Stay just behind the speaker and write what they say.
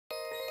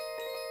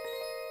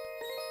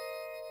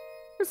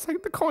It's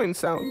like the coin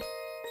sound.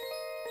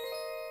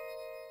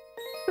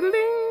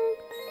 Ba-da-ding,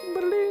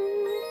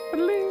 ba-da-ding,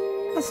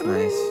 ba-da-ding, That's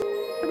nice.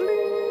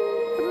 ba-da-ding,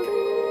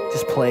 ba-da-ding.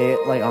 Just play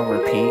it like on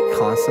repeat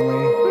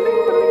constantly.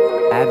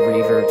 Add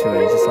reverb to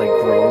it. It just like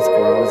grows and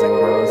grows and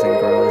grows and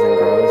grows and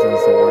grows. And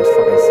it's the worst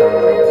fucking sound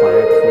on the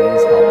planet.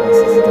 Please help us.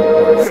 This is the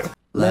worst.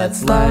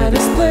 Let's light a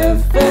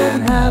spliff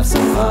and have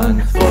some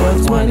fun.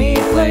 420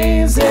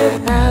 plays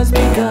it has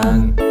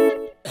begun.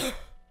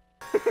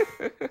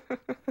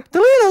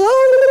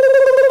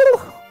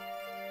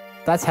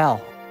 That's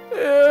hell.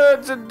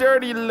 It's a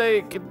dirty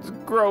lake. It's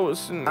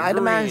gross and I'd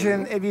green.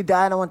 imagine if you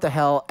died and went to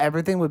hell,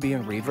 everything would be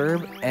in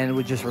reverb and it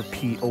would just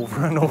repeat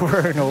over and over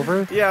and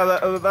over.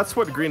 Yeah, that's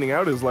what greening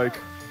out is like.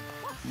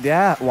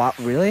 Yeah, what,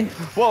 really?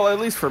 Well, at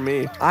least for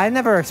me. I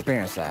never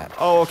experienced that.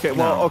 Oh, okay.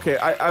 Well, No. okay.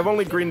 I've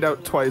only greened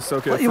out twice.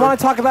 Okay. You want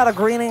to talk about a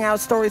greening out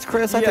stories,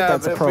 Chris? I think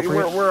that's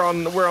appropriate. We're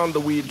on the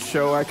weed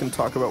show. I can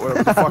talk about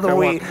whatever the fuck I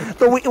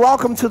want.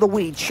 Welcome to the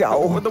weed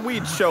show. The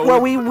weed show. Where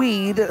we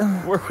weed.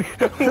 Where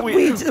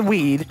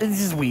Weed.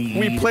 This is weed.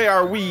 we play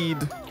our weed.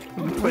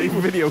 We play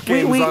video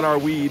games on our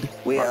weed.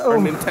 Our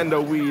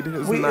Nintendo weed.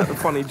 Isn't that a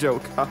funny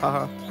joke?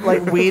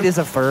 Like weed is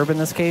a verb in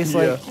this case.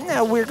 Like,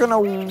 yeah, we're gonna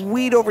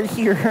weed over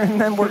here,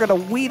 and then we're gonna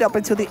weed up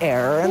into the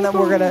air, and then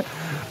we're gonna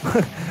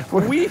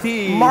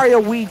Weedy. Mario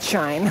Weed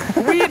Shine.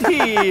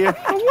 Weedy.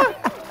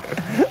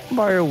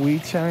 Mario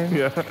Weed Shine.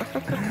 Yeah.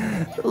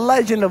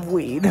 Legend of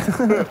Weed.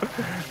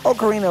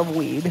 Ocarina of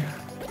Weed.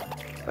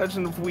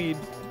 Legend of Weed.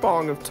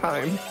 Bong of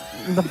Time.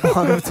 The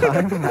Bong of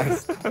Time.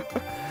 Nice.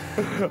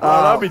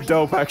 That'd be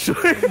dope,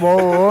 actually. Well,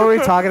 what were we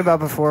talking about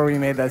before we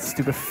made that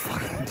stupid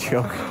fucking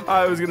joke?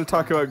 I was gonna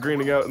talk about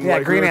greening out. And Yeah,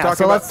 like, greening out.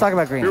 So let's talk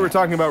about greening. We were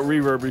talking about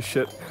reverby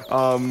shit.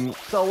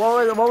 So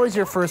what was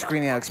your first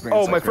greening out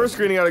experience? Oh, my first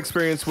greening out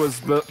experience was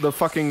the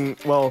fucking,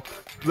 well,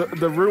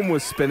 the room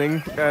was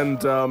spinning,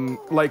 and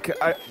like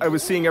I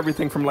was seeing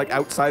everything from like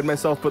outside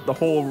myself, but the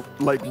whole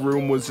like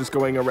room was just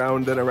going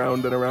around and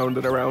around and around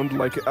and around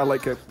like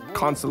a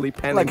constantly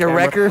panning Like a camera.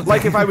 record?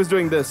 Like if I was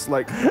doing this,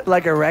 like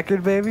Like a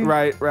record, baby?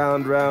 right,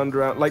 round,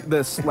 like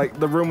this, like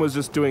the room was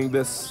just doing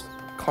this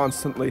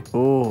constantly.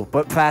 Ooh,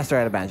 but faster,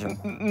 I'd imagine.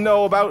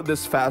 No, about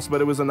this fast,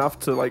 but it was enough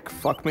to like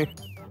fuck me.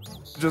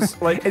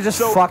 Just like It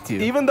just fucked you.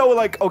 Even though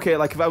like okay,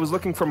 like if I was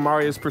looking from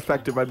Mario's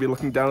perspective, I'd be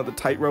looking down at the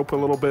tightrope a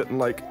little bit and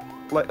like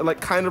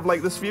kind of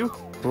like this view.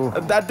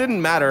 That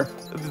didn't matter.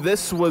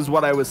 This was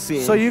what I was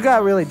seeing. So you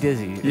got really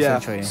dizzy, yeah,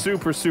 essentially.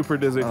 super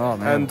dizzy. Oh,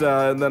 man.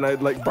 And then I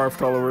like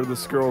barfed all over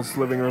this girl's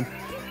living room.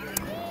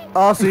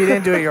 Oh, so you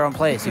didn't do it at your own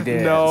place? You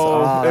did. No,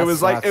 Oh, it that was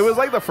sucks.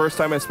 like the first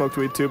time I smoked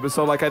weed too. But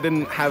so like I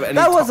didn't have any.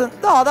 That wasn't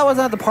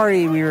at the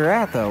party we were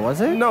at, though, was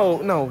it? No.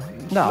 No,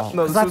 this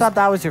because I was- thought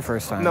that was your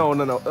first time. No.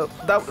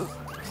 That was.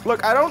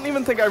 Look, I don't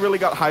even think I really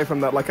got high from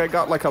that. Like I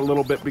got like a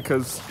little bit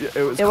because it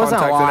was. It wasn't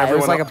a contact and lot. It everyone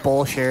was like a else-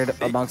 bowl shared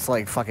amongst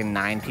like fucking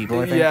 9 people,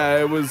 I think. Yeah,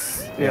 it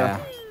was. Yeah.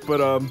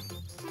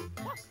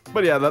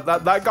 But yeah,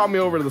 that got me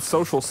over to the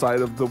social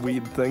side of the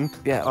weed thing.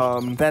 Yeah.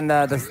 Then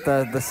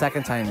the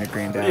second time you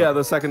greened out. Yeah,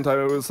 the second time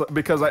it was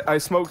because I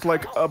smoked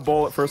like a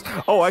bowl at first.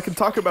 Oh, I can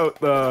talk about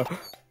the.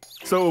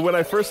 So when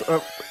I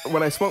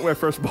smoked my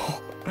first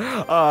bowl,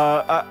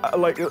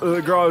 like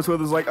the girl I was with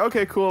was like,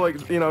 okay, cool, like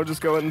just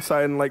go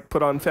inside and like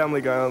put on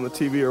Family Guy on the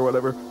TV or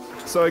whatever.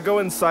 So I go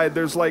inside.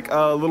 There's like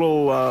a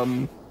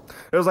little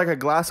there's like a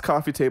glass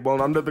coffee table,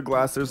 and under the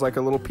glass there's like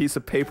a little piece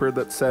of paper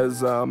that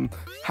says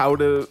how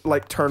to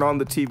like turn on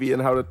the TV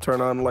and how to turn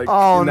on like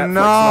Netflix and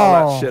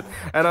all that shit.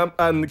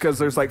 And because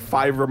there's like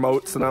 5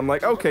 remotes, and I'm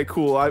like, okay,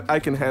 cool, I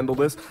can handle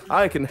this.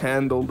 I can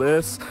handle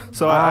this.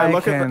 So I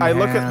look at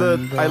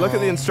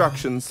the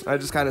instructions. I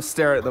just kind of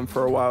stare at them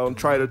for a while and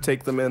try to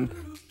take them in.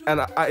 And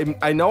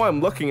I know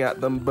I'm looking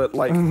at them, but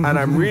like, and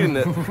I'm reading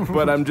it,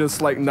 but I'm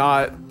just like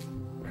not.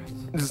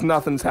 Just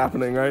nothing's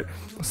happening, right?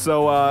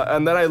 So,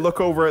 and then I look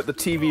over at the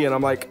TV and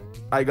I'm like,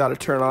 I gotta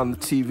turn on the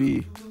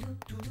TV.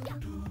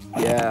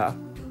 Yeah,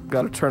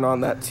 gotta turn on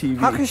that TV.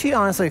 How can she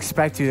honestly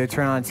expect you to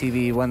turn on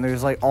TV when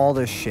there's like all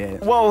this shit?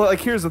 Well,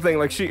 like here's the thing,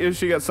 like she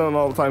gets on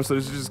all the time, so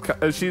she's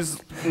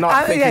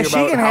not thinking she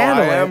about can how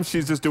handle I am. it.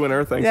 She's just doing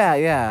her thing.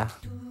 Yeah.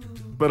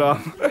 But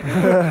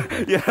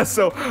yeah.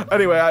 So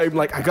anyway, I'm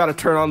like, I gotta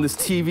turn on this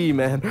TV,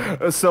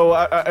 man. So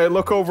I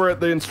look over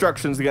at the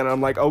instructions again. And I'm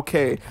like,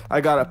 okay,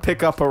 I gotta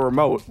pick up a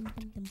remote.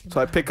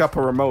 So I pick up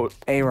a remote.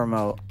 A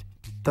remote.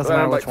 Doesn't And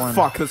matter I'm which like, one.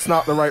 fuck, that's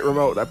not the right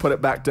remote. I put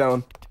it back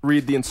down.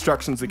 Read the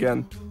instructions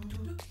again.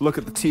 Look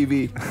at the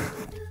TV.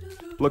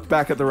 Look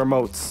back at the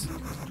remotes.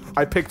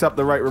 I picked up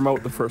the right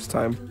remote the first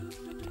time.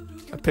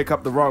 I pick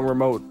up the wrong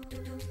remote.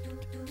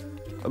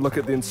 I look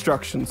at the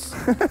instructions.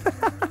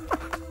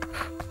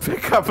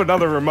 Pick up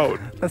another remote.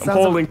 I'm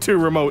holding 2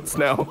 remotes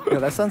now. Yeah,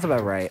 that sounds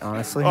about right,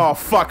 honestly. Oh,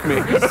 fuck me.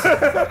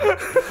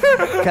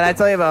 Can I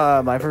tell you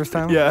about my first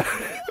time? Yeah.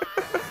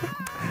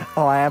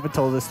 Oh, I haven't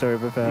told this story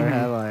before,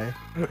 have I?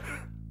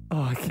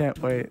 Oh, I can't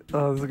wait.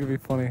 Oh, this is gonna be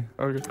funny.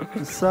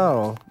 Okay.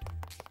 So,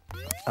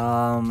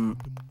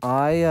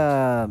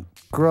 I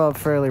grew up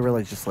fairly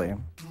religiously.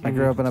 I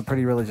grew up in a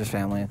pretty religious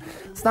family.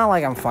 It's not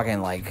like I'm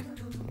fucking like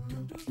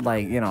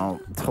like, you know,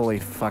 totally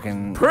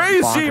fucking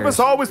Praise bonkers. Jeebus,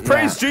 always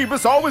praise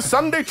Jeebus, always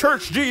Sunday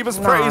church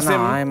Jeebus, praise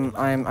him.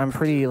 I'm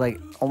pretty like,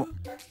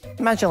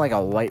 imagine like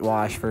a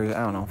whitewash version.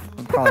 I don't know,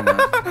 probably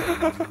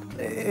not.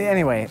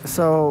 Anyway,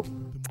 so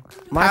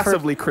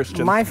Passively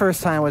Christian. My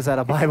first time was at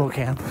a Bible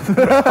camp.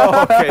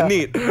 Oh, okay,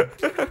 neat.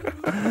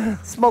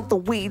 Smoke the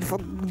weed for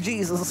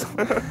Jesus.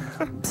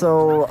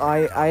 So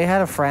I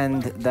had a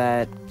friend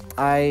that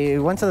I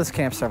went to this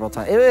camp several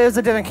times. It was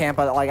a different camp,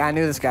 but like I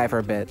knew this guy for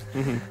a bit,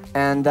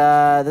 and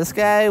this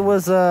guy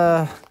was he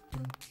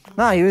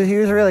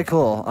was really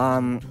cool.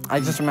 I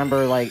just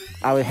remember like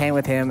I would hang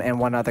with him and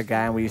one other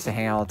guy, and we used to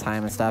hang out all the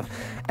time and stuff.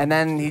 And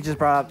then he just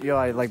brought up,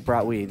 I like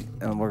brought weed,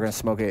 and we're gonna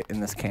smoke it in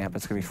this camp.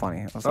 It's gonna be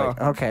funny. I was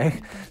like,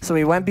 okay. So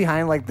we went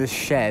behind like this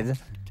shed,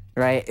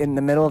 right in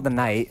the middle of the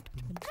night,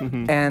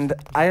 and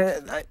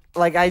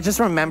I just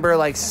remember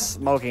like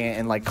smoking it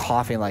and like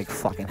coughing like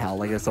fucking hell.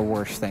 Like it's the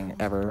worst thing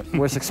ever,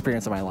 worst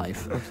experience of my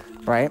life,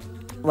 right?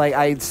 Like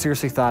I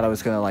seriously thought I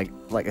was gonna like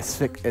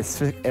asphyxiate,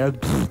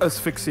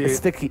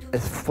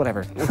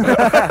 whatever,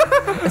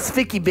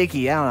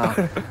 asphycky I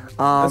don't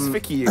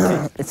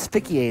know,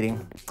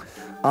 asphyxiating.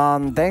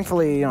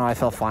 Thankfully, I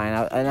felt fine,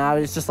 and I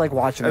was just like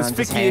watching them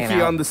just hanging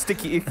out. On the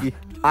sticky icky.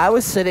 I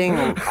was sitting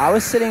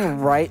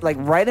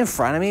right in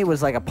front of me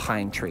was like a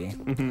pine tree,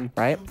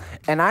 right?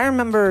 And I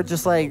remember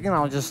just like,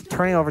 just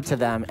turning over to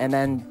them and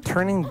then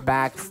turning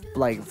back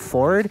like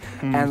forward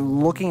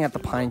and looking at the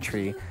pine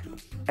tree,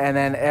 and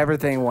then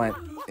everything went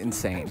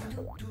insane.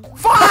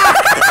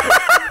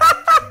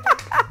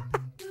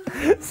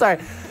 Sorry.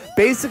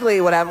 Basically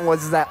what happened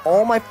was that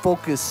all my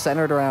focus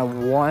centered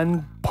around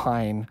one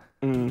pine,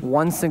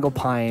 one single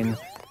pine,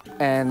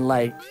 and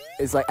like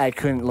it's like I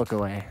couldn't look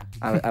away.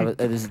 I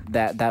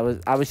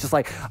was just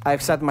like, I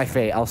accept my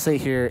fate. I'll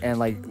sit here and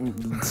like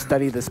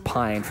study this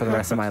pine for the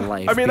rest of my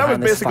life. I mean, that was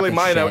basically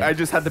mine. I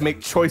just had to make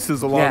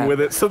choices along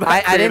with it, so that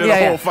I didn't.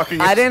 A whole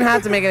fucking I didn't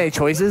have to make any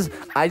choices.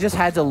 I just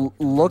had to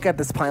look at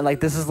this pine. Like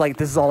this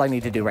is all I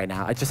need to do right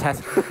now. I just had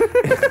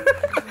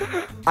to.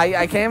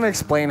 I can't even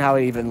explain how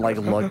it even like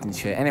looked and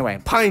shit. Anyway,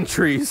 pine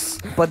trees.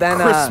 But then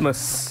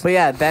Christmas. But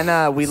yeah,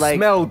 then we like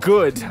smell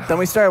good. Then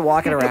we started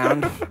walking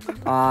around.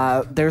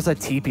 There's a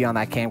teepee on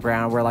that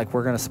campground. We're like,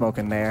 we're gonna smoke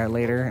in there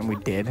later, and we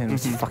did, and it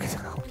was fucking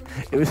hell.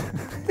 It was.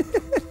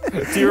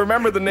 Do you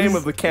remember the name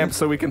of the camp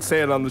so we can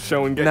say it on the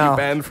show and get you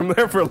banned from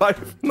there for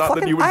life? Not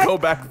fucking, that you would go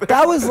back there.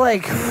 That was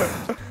like,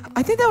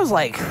 I think that was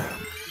like,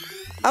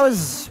 I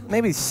was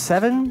maybe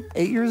 7,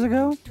 8 years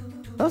ago.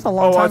 That was a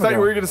long time ago. I thought you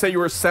were going to say you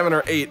were 7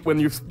 or 8 when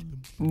you...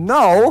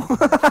 No.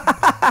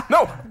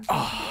 No.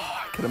 Oh,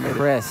 I could have made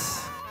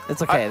Chris.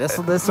 It's okay. This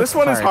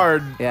one is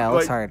hard. Yeah, it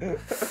looks hard.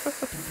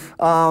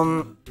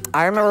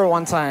 I remember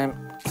one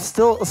time,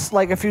 still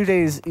like a few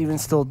days, even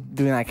still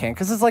doing that camp,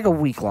 because it's like a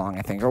week long,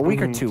 I think, or a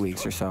week or 2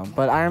 weeks or so.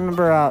 But I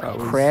remember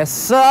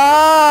Chris.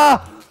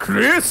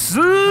 Chris.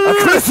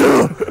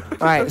 All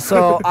right,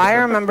 so I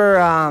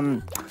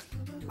remember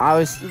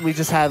we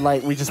just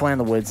went in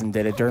the woods and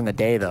did it during the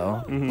day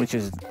though, which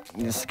is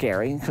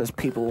scary because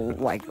people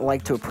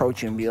like to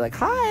approach you and be like,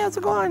 "Hi, how's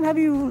it going? Have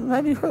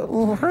you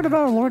heard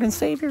about our Lord and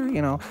Savior?"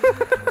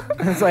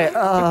 It's like,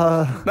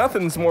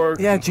 nothing's more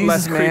Jesus,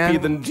 less creepy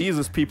man. than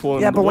Jesus people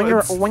in the the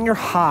woods. But when you're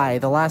high,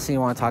 the last thing you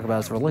want to talk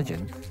about is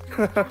religion.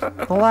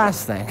 The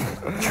last thing.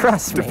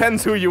 Trust me.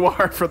 Depends who you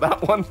are for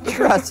that one.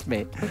 Trust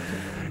me.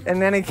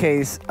 In any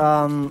case,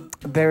 I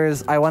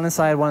went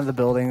inside one of the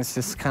buildings,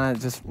 just kind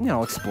of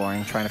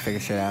exploring, trying to figure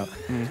shit out,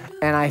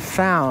 and I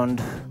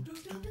found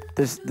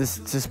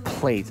this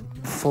plate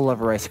full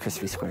of Rice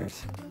Krispie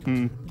squares.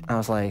 I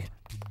was like,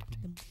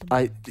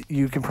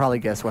 you can probably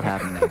guess what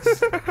happened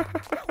next.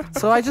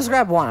 So I just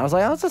grabbed one. I was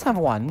like, I'll just have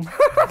one.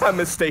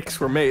 Mistakes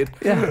were made.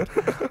 Yeah,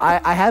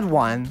 I had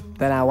one.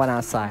 Then I went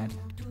outside.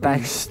 Then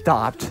I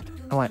stopped.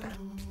 I went,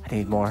 I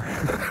need more.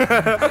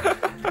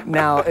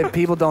 Now, if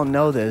people don't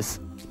know this,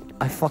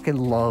 I fucking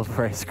love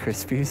Rice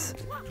Krispies.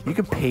 You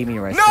could pay me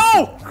Rice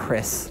Krispies.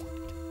 Chris.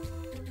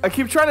 I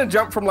keep trying to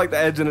jump from like the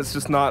edge and it's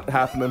just not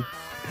happening.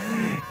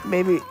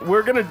 Maybe.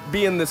 We're gonna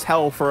be in this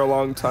hell for a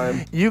long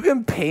time. You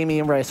can pay me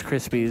in Rice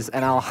Krispies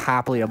and I'll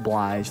happily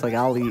oblige. Like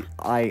I'll eat,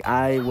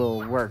 I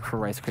will work for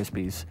Rice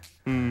Krispies.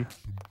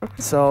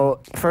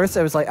 So first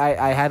it was like,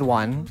 I had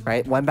one,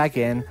 right? Went back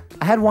in.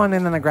 I had one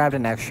and then I grabbed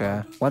an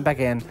extra. Went back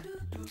in.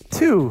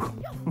 2.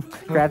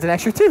 Grabbed an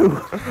extra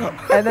 2.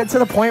 And then to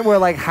the point where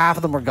like half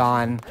of them were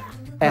gone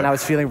and I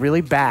was feeling really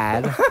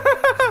bad.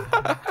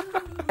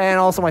 And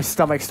also my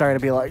stomach started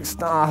to be like,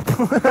 stop.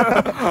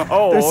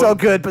 They're so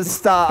good, but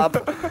stop.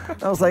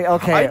 I was like,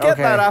 okay, I get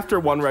that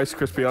after one Rice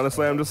Krispie,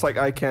 honestly. I'm just like,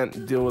 I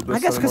can't deal with this I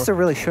guess because they're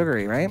really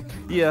sugary, right?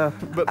 Yeah,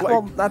 but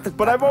like,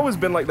 but I've always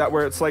been like that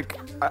where it's like,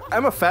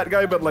 I'm a fat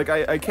guy, but like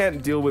I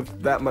can't deal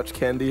with that much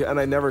candy, and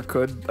I never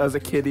could. As a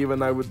kid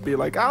even, I would be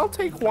like, I'll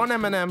take one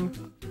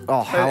M&M.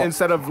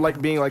 Instead of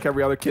like being like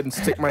every other kid and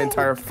stick my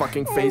entire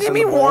fucking face in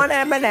the bowl. Give me one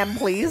M&M,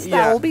 please. Yeah.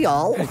 That'll be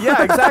all.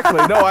 Yeah,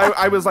 exactly. No,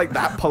 I was like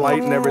that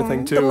polite and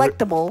everything too.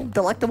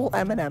 Delectable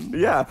M&M.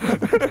 Yeah.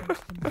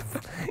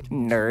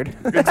 Nerd.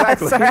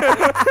 Exactly.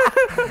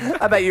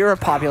 I bet you were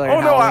popular. Oh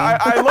in no, Halloween.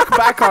 I look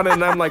back on it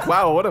and I'm like,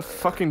 wow, what a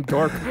fucking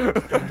dork.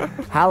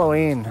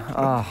 Halloween.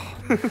 Oh.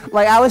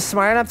 Like, I was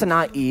smart enough to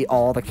not eat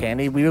all the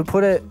candy. We would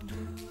put it,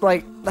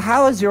 like,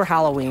 how was your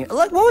Halloween?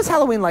 Like, what was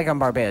Halloween like on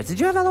Barbados? Did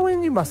you have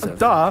Halloween? You must have.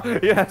 Duh,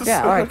 yes.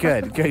 Yeah, all right,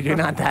 good. You're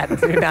not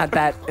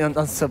that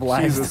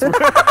uncivilized. Jesus.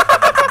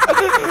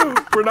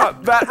 We're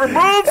not that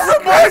removed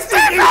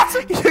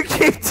from You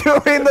keep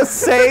doing the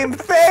same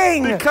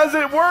thing. because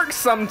it works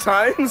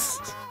sometimes.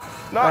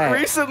 Not Right.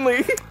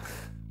 recently.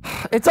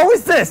 It's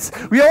always this.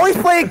 We always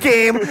play a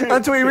game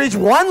until we reach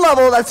one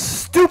level that's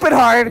stupid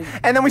hard,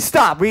 and then we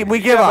stop. We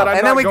give Yeah, up, but I'm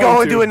and then not we going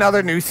go and to. do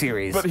another new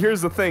series. But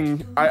here's the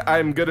thing,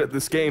 I'm good at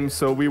this game,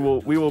 so we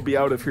will be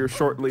out of here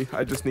shortly.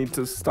 I just need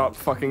to stop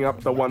fucking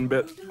up the one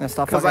bit. Yeah,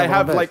 stop Because fucking I up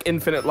have one bit. like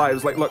infinite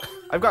lives. Like, look,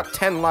 I've got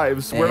 10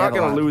 lives. Yeah, We're you not have a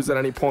gonna lot. lose at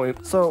any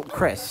point. So,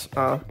 Chris,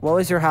 what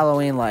was your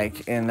Halloween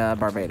like in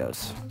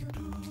Barbados?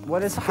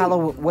 What is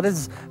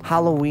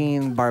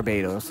Halloween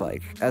Barbados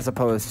like as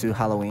opposed to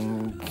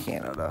Halloween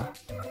Canada?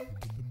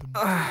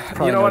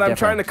 You know what? I'm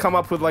trying to come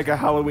up with like a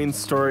Halloween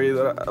story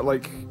that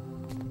like.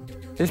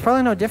 There's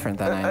probably no different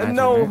than I imagine,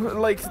 No, right?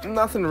 like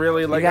nothing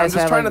really. Like guys I'm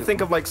just have, trying to like-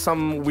 think of like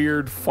some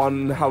weird,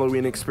 fun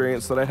Halloween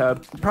experience that I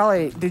had.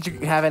 Probably. Did you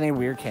have any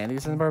weird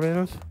candies in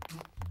Barbados?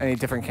 Any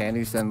different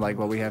candies than like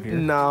what we have here?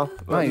 No,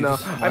 Oh, you no.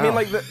 just- I mean,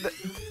 wow. like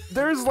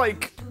there's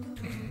like.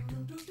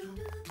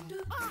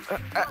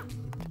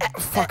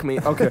 Fuck me.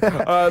 Okay.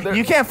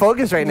 You can't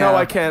focus right now. No,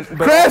 I can't.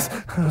 But Chris!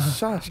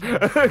 Shush.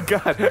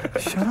 God.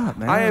 Shut up,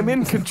 man. I am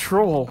in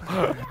control.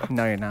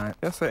 No, you're not.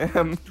 Yes, I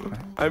am.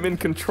 I'm in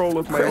control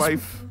of my Chris,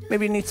 life.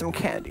 Maybe you need some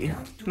candy.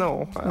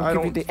 No, I'll I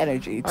give you don't. the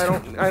energy.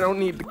 I don't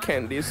need the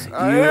candies. You are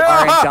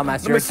a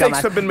dumbass. The You're a mistakes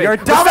dumbass. have been made. You're a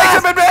Mistakes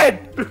dumbass. have been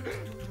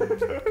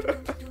made.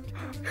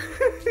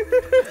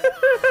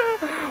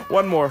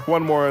 One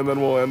more, and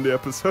then we'll end the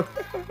episode.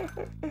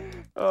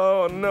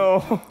 Oh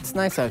no. It's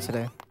nice out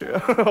today.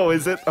 Oh,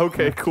 is it?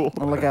 Okay, cool.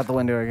 I'll look out the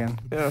window again.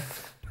 Yeah.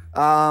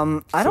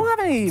 I don't have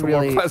any It's a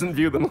really. more pleasant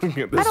view than looking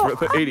at this for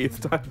the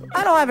 80th time.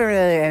 I don't have really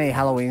any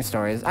Halloween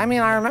stories. I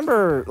mean, I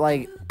remember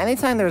like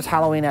anytime there was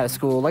Halloween at a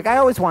school, like I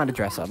always wanted to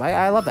dress up.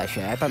 I love that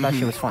shit. I thought that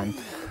shit was fun.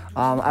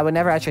 I would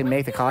never actually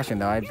make the costume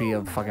though. I'd be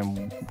a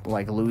fucking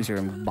like loser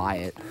and buy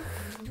it.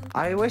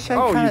 I wish I.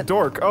 Oh, kinda, you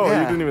dork. Oh,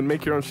 yeah. you didn't even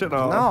make your own shit.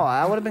 Oh. No,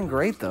 that would have been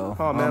great though.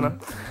 Oh, man.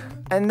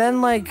 And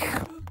then like,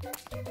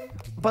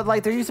 but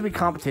like there used to be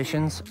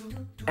competitions,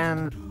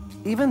 and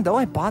even though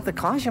I bought the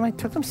costume, I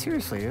took them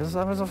seriously. I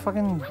was a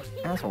fucking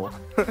asshole.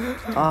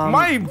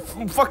 My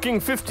fucking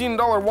 $15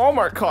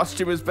 Walmart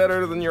costume is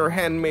better than your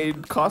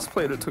handmade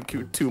cosplay that took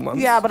you 2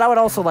 months. Yeah, but I would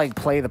also like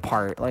play the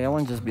part. Like I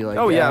wouldn't just be like.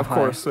 Oh, yeah, of hi.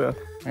 course, yeah.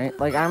 Right?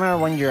 Like I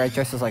remember one year I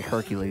dressed as like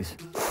Hercules,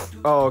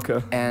 Oh, okay.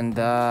 and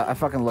I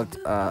fucking looked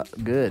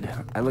good.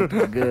 I looked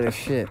good as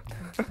shit.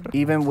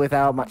 Even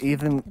without my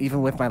even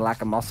with my lack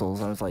of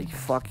muscles, I was like,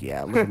 fuck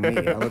yeah, look at me,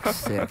 I look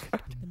sick.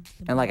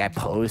 And like I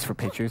posed for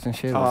pictures and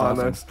shit. It was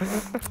Oh, awesome.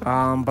 nice.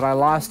 But I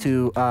lost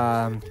to.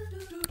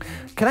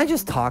 Can I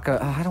just talk?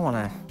 I don't want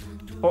to.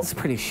 It's a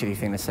pretty shitty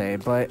thing to say,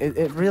 but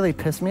it really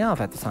pissed me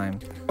off at the time.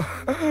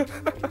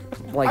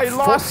 Like I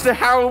lost the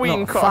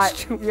Halloween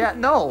costume. Yeah,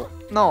 no,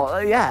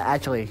 yeah,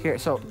 actually, here.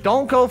 So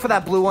don't go for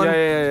that blue one.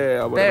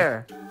 Yeah. Whatever.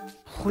 There.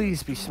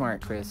 Please be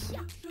smart, Chris.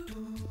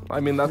 I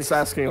mean, that's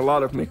asking a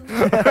lot of me.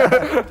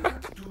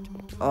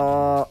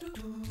 Oh,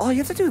 you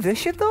have to do this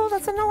shit though?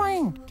 That's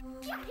annoying.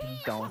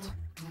 Don't.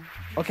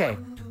 Okay.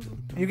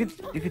 You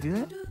could do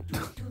that?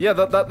 Yeah,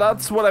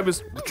 that's what I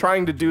was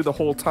trying to do the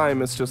whole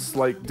time. It's just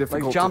like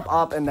difficult. Like jump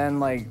up and then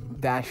like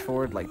dash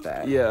forward like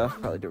that. Yeah.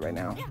 Probably do it right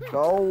now.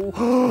 Go.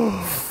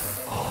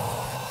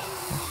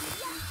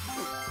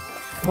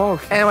 Oh,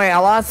 Anyway, I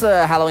lost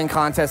a Halloween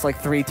contest like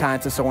 3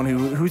 times to someone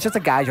who's just a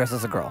guy dressed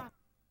as a girl.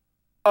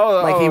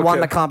 Like he won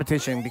the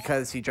competition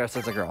because he dressed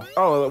as a girl.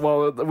 Oh,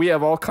 well, we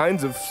have all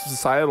kinds of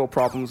societal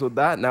problems with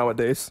that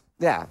nowadays.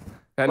 Yeah.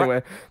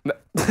 Anyway,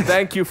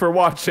 thank you for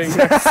watching.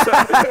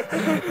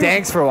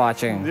 Thanks for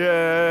watching.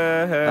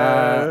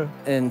 Yeah.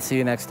 And see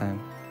you next time.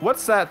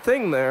 What's that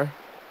thing there?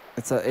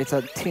 It's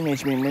a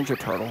Teenage Mutant Ninja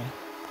Turtle.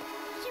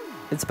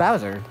 It's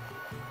Bowser.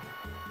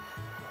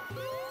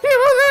 He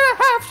was in a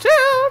half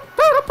shell.